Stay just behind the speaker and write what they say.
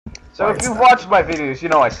So if you've watched my videos, you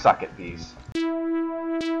know I suck at these.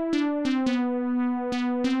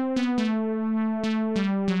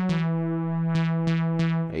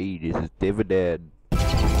 Hey, this is Divadad.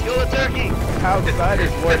 Kill a turkey! Outside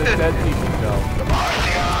is where the dead people go.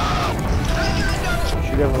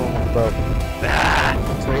 Shoot everyone with a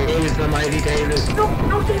bow. Praise the mighty David.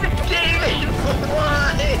 No, David! David!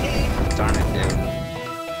 Why? Darn it, David.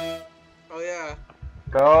 Oh yeah.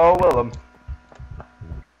 Go, Willem.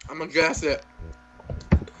 I'm gonna guess it.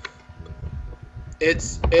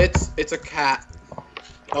 It's a cat.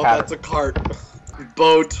 Oh, Cat. that's a cart.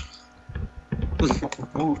 Boat.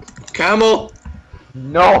 Ooh. Camel.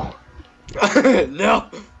 No. No.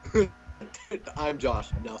 I'm Josh.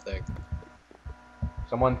 Nothing.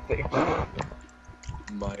 Someone think.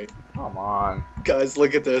 Might. Come on. Guys,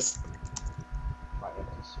 look at this.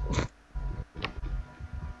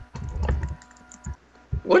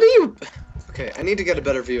 What are you? Okay, I need to get a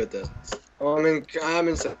better view at this. Oh, I'm in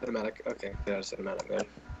cinematic. Okay, yeah, cinematic man.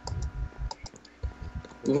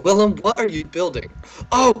 Willem, what are you building?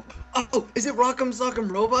 Oh, is it Rock'em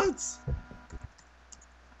Sock'em Robots?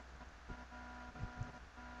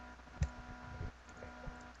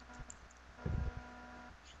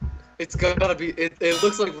 It's gotta be. It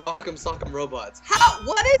looks like Rock'em Sock'em Robots. How?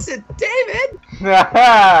 What is it, David?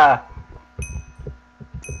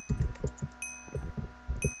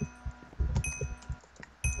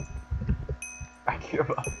 I give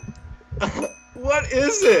up. What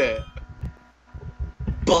is it?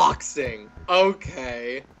 Boxing.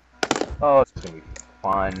 Okay. Oh, it's gonna be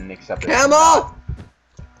fun, except it's Camel! not.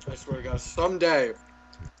 I swear to God, someday,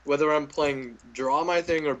 whether I'm playing Draw My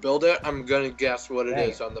Thing or Build It, I'm gonna guess what it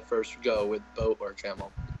is on the first go with boat or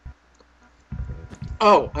camel.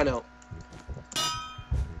 Oh, I know.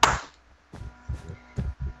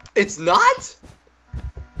 It's not?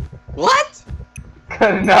 What?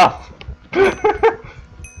 Good enough.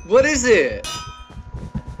 What is it?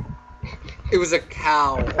 It was a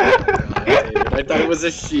cow. Oh my God, David. I thought it was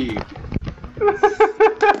a sheep.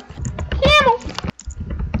 Camel.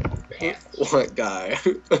 What guy?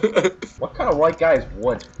 What kind of white guy is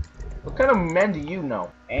Wood? What kind of men do you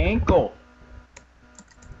know? Ankle.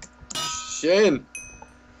 Shin.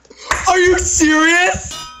 Are you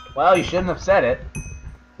serious? Well, you shouldn't have said it.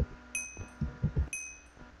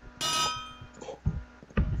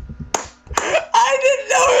 I didn't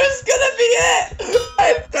know it was gonna be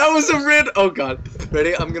it! That was a rid. Oh God.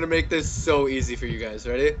 Ready? I'm gonna make this so easy for you guys.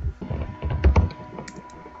 Ready?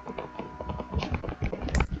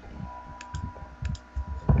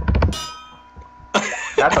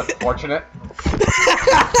 That's unfortunate.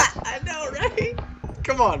 I know, right?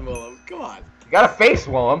 Come on, Willem. Come on. You got a face,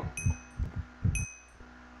 Willem.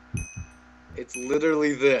 It's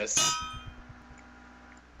literally this.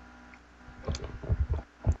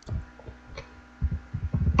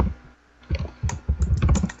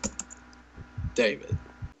 David.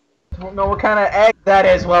 Don't know what kind of egg that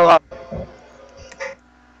is, Willem.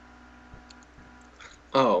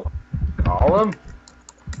 Oh. Call him.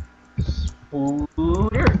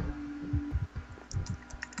 Spooter.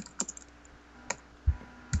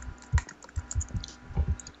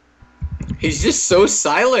 He's just so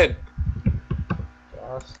silent.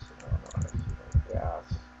 Yes.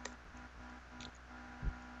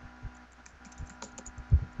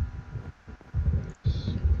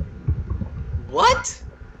 What?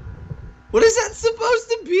 What is that supposed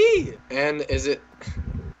to be? And is it...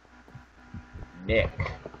 Nick.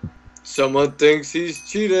 Someone thinks he's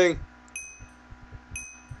cheating.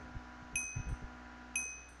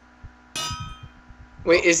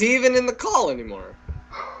 Wait, is he even in the call anymore?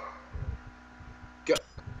 Go.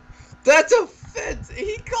 That's offense.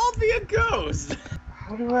 He called me a ghost.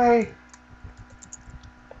 How do I...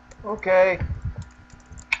 Okay.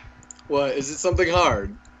 What, is it something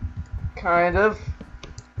hard? Kind of.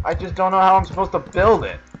 I just don't know how I'm supposed to build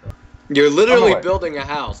it. You're literally Oh, building a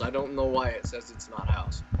house. I don't know why it says it's not a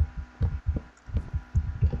house.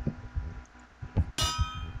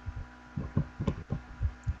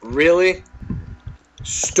 Really?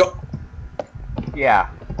 Stop. Yeah.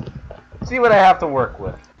 See what I have to work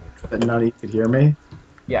with. But none of you could hear me?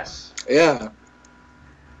 Yes. Yeah.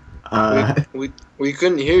 We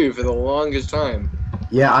couldn't hear you for the longest time.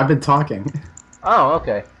 Yeah, I've been talking. Oh,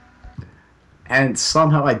 okay. And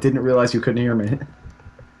somehow I didn't realize you couldn't hear me.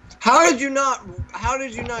 How did you not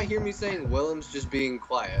hear me saying Willem's just being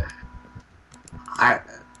quiet? I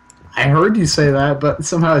heard you say that, but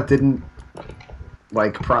somehow it didn't,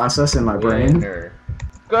 like, process in my brain. Winner.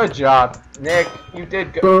 Good job, Nick. You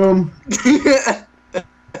did good. Boom. I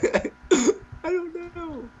don't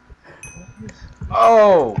know.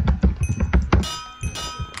 Oh.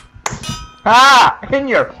 Ah! In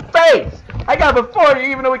your face! I got before you,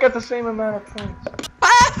 even though we got the same amount of points.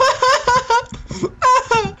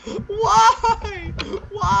 Why?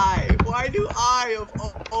 Why? Why do I, of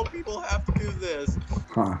all people, have to do this?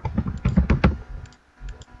 Huh.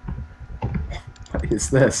 What is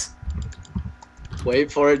this?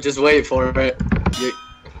 Wait for it. Just wait for it.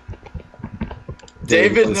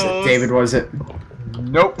 David was knows. It? David, was it?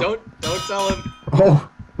 Nope. Don't tell him. Oh,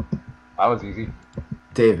 That was easy.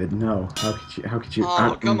 David, no. How could you? How could you?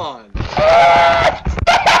 Oh, come on.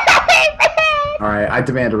 All right, I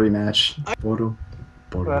demand a rematch. Bodo,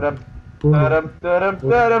 Ba-dum, bodo, da-dum, da-dum,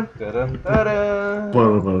 da-dum, da-dum, da-dum.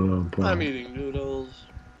 bodo. I'm eating noodles.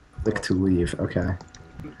 Click to leave. Okay.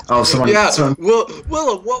 Oh, someone. Yeah. Someone,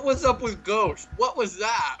 Willem, what was up with Ghost? What was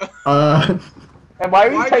that? And why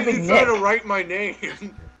are you Why did you typing try Nick? to write my name?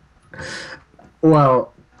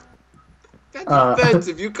 well. That's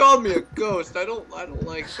offensive. You called me a ghost. I don't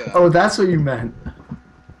like that. Oh, that's what you meant.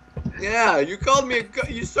 Yeah, you called me a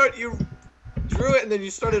ghost. You drew it and then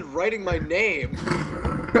you started writing my name.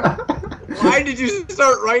 Why did you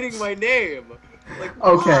start writing my name? Like,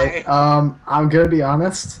 Okay. why? I'm gonna be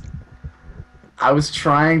honest. I was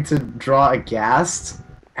trying to draw a ghast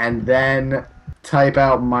and then type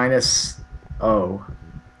out minus O.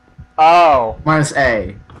 Oh, Minus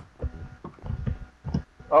A.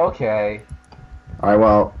 okay. Alright,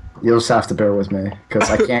 well, you'll just have to bear with me, because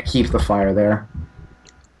I can't keep the fire there.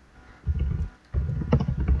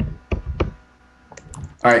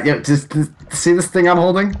 Alright, yeah, just see this thing I'm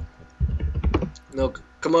holding? No,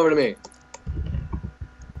 come over to me.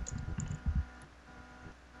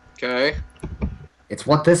 Okay. It's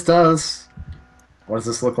what this does. What does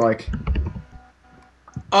this look like?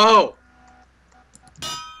 Oh!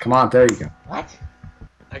 Come on, there you go. What?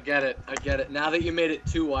 I get it. Now that you made it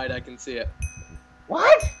too wide, I can see it.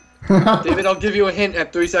 What? David, I'll give you a hint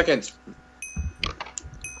at 3 seconds.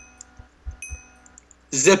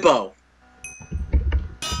 Zippo.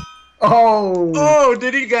 Oh! Oh,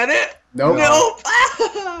 did he get it? Nope. Nope.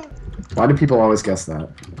 Why do people always guess that?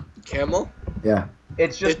 Camel? Yeah.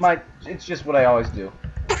 It's just it's just what I always do.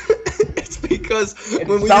 It's because And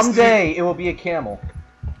when we someday it will be a camel.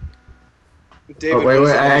 David, Oh, wait,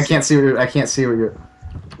 what's I up? can't see what I can't see what you're...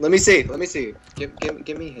 Let me see.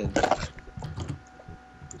 Give me a hint.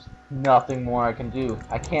 Nothing more I can do.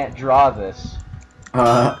 I can't draw this.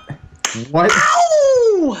 What?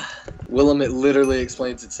 Ow! Willem, it literally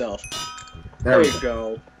explains itself. There we you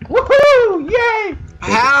go. Woohoo! Yay!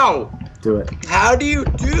 How? Do it. How do you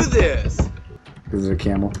do this? This is a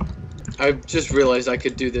camel. I just realized I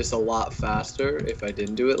could do this a lot faster if I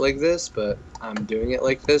didn't do it like this, but I'm doing it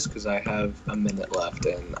like this because I have a minute left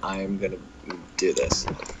and I'm gonna do this.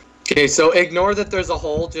 Okay, so ignore that there's a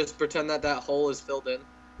hole, just pretend that that hole is filled in.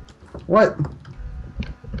 What?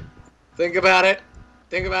 Think about it.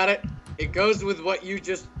 Think about it. It goes with what you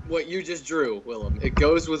just drew, Willem. It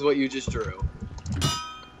goes with what you just drew.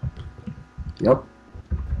 Yep.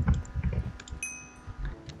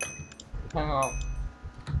 Hang on.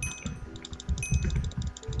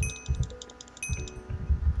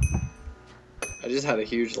 I just had a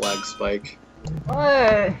huge lag spike.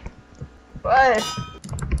 What? What?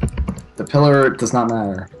 The pillar does not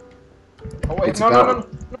matter. Oh wait, It's no, about-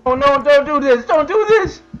 no, don't do this! Don't do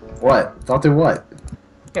this! What? Don't do what?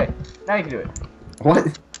 Okay, now you can do it.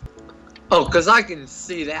 What? Oh, because I can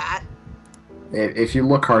see that. If you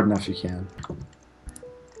look hard enough, you can.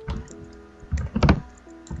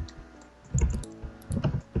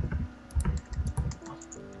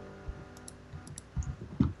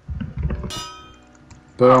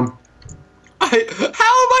 Boom. How am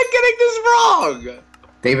I getting this wrong?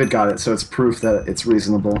 David got it, so it's proof that it's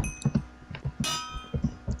reasonable.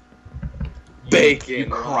 Bacon. You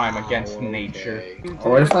crime Wow, against okay. nature.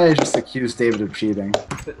 Or what if I just accused David of cheating?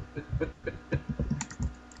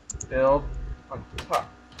 Build on top.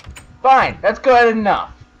 Fine, that's good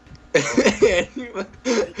enough.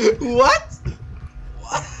 What?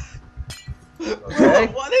 Okay.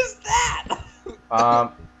 What is that?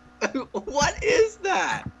 What is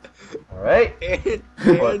that? Alright. Put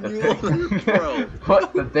Annular probe.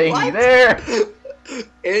 Put the thingy What? there.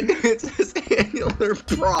 And it says annular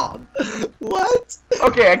probe. What?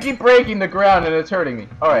 Okay, I keep breaking the ground and it's hurting me.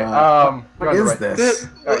 Alright, What is this?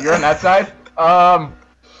 You're on that side?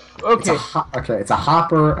 It's Okay. okay, it's a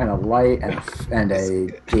hopper and a light and a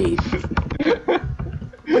gate.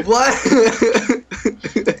 What?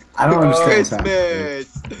 I don't understand what's happening.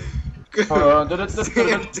 Christmas. Come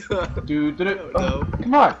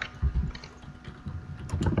on.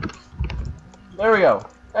 There we go.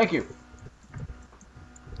 Thank you.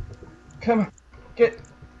 Come on. Get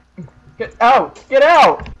Get out! Get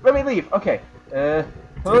out! Let me leave. Okay.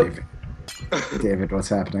 David. David, what's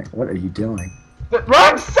happening? What are you doing? The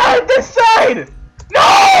wrong side! This side!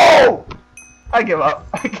 No! I give up.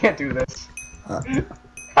 I can't do this.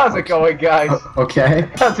 How's it going, guys? Okay.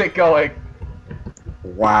 How's it going?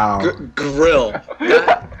 Wow. Grill. How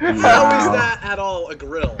is that at all a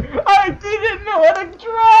grill? I didn't know how to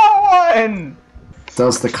draw one!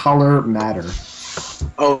 Does the color matter?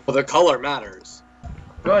 Oh, the color matters.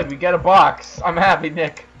 Good, we get a box. I'm happy,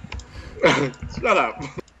 Nick. Shut up.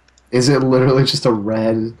 Is it literally just a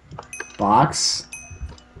red box?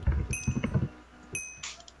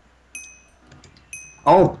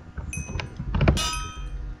 Oh!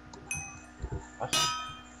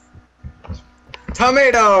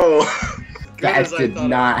 Tomato! That did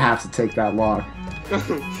not have to take that long.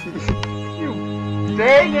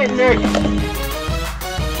 Dang it, Nick!